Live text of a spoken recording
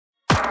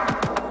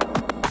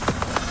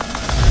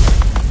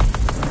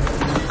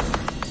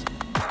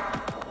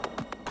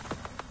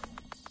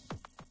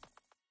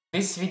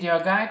This video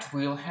guide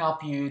will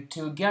help you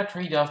to get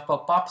rid of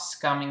pop-ups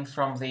coming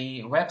from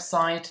the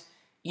website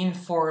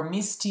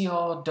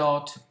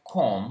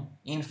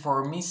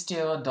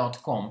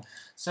informistio.com.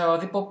 So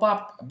the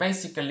pop-up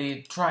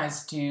basically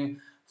tries to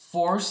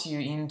force you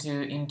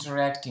into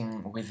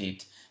interacting with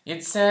it.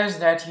 It says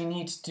that you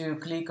need to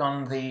click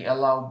on the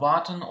allow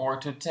button or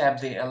to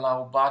tap the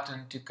allow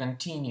button to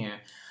continue.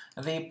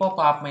 The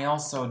pop-up may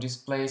also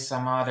display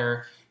some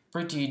other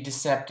pretty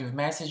deceptive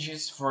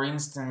messages. For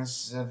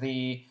instance,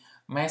 the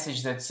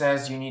message that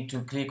says you need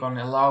to click on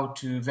allow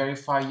to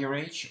verify your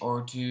age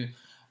or to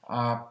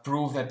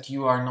prove that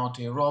you are not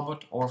a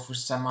robot or for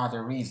some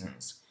other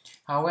reasons.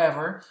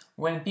 However,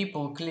 when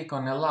people click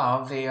on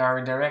allow, they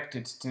are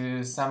directed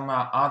to some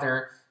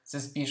other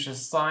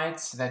suspicious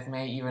sites that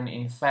may even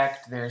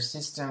infect their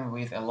system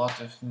with a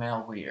lot of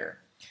malware.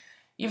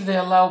 If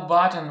the allow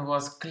button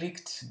was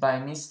clicked by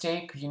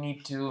mistake, you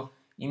need to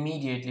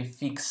immediately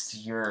fix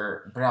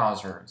your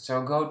browser.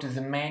 So go to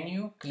the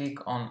menu, click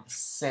on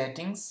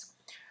Settings,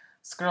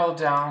 scroll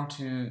down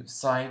to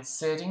Site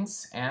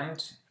Settings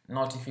and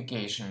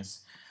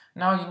Notifications.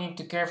 Now you need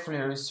to carefully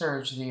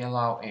research the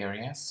allow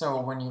area.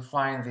 So when you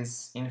find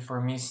this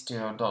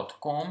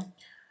informistio.com,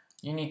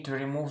 you need to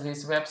remove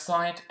this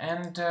website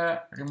and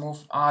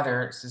remove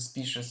other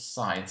suspicious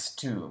sites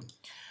too.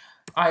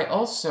 I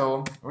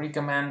also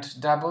recommend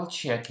double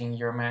checking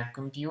your Mac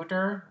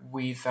computer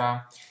with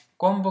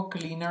Combo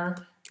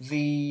Cleaner,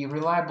 the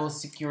reliable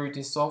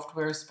security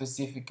software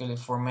specifically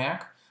for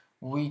Mac,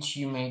 which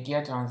you may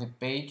get on the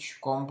page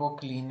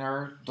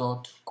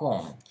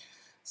combocleaner.com.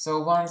 So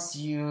once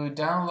you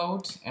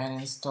download and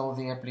install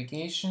the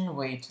application,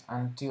 wait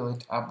until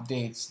it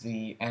updates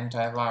the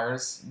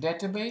antivirus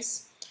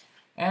database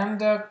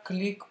and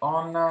click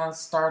on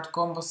Start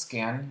Combo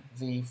Scan.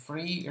 The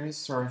free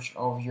research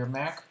of your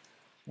Mac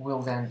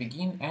will then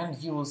begin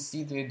and you will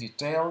see the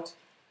detailed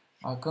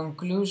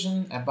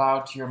conclusion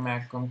about your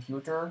Mac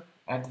computer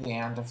at the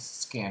end of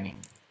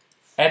scanning.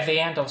 At the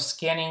end of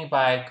scanning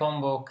by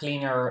Combo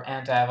Cleaner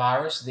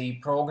Antivirus, the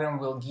program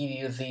will give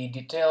you the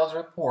detailed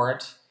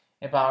report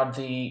about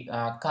the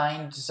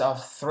kinds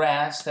of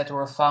threats that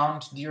were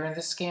found during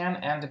the scan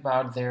and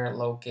about their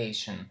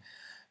location.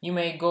 You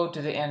may go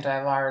to the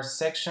antivirus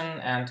section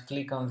and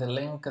click on the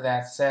link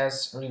that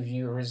says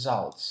Review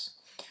Results.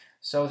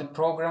 So the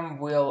program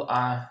will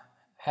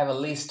have a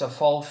list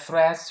of all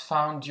threats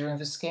found during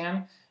the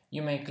scan.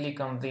 You may click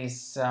on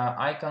this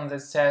icon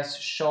that says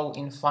Show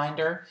in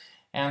Finder,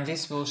 and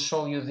this will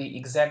show you the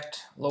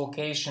exact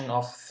location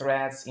of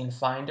threats in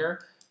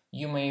Finder.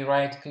 You may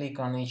right-click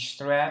on each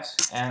threat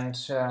and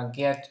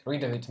get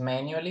rid of it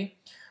manually,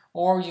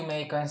 or you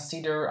may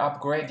consider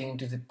upgrading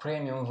to the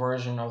premium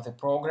version of the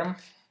program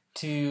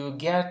to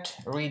get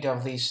rid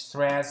of these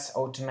threats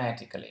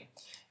automatically.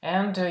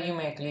 And you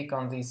may click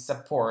on the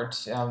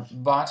support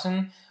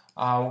button,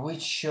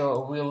 which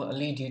will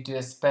lead you to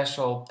a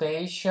special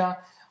page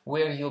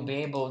where you'll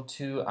be able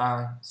to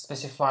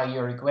specify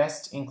your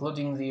requests,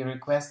 including the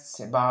requests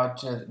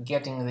about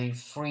getting the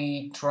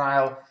free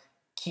trial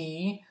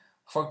key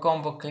for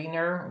Combo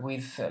Cleaner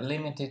with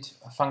limited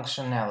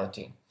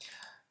functionality.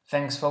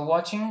 Thanks for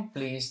watching.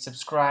 Please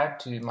subscribe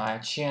to my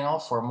channel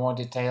for more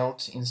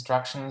detailed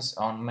instructions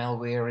on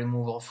malware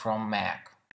removal from Mac.